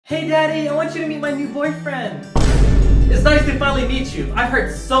Hey Daddy, I want you to meet my new boyfriend. It's nice to finally meet you. I've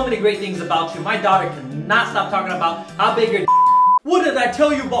heard so many great things about you. My daughter cannot stop talking about how big your What did I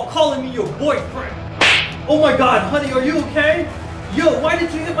tell you about calling me your boyfriend? Oh my god, honey, are you okay? Yo, why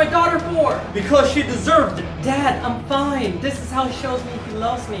did you hit my daughter for? Because she deserved it. Dad, I'm fine. This is how he shows me he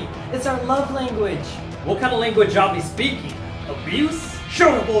loves me. It's our love language. What kind of language I'll be speaking? Abuse?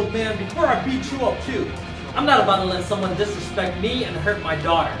 Shut up, old man, before I beat you up too. I'm not about to let someone disrespect me and hurt my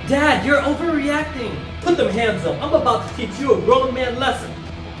daughter. Dad, you're overreacting. Put them hands up. I'm about to teach you a grown man lesson.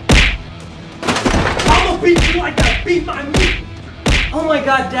 I'm gonna beat you like I beat my meat. Oh my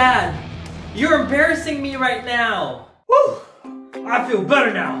god, Dad. You're embarrassing me right now. Woo! I feel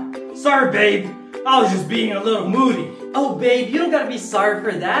better now. Sorry, babe. I was just being a little moody. Oh, babe, you don't gotta be sorry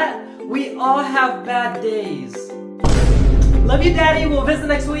for that. We all have bad days. Love you, Daddy. We'll visit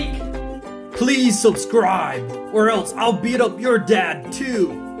next week. Please subscribe, or else I'll beat up your dad,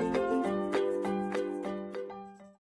 too.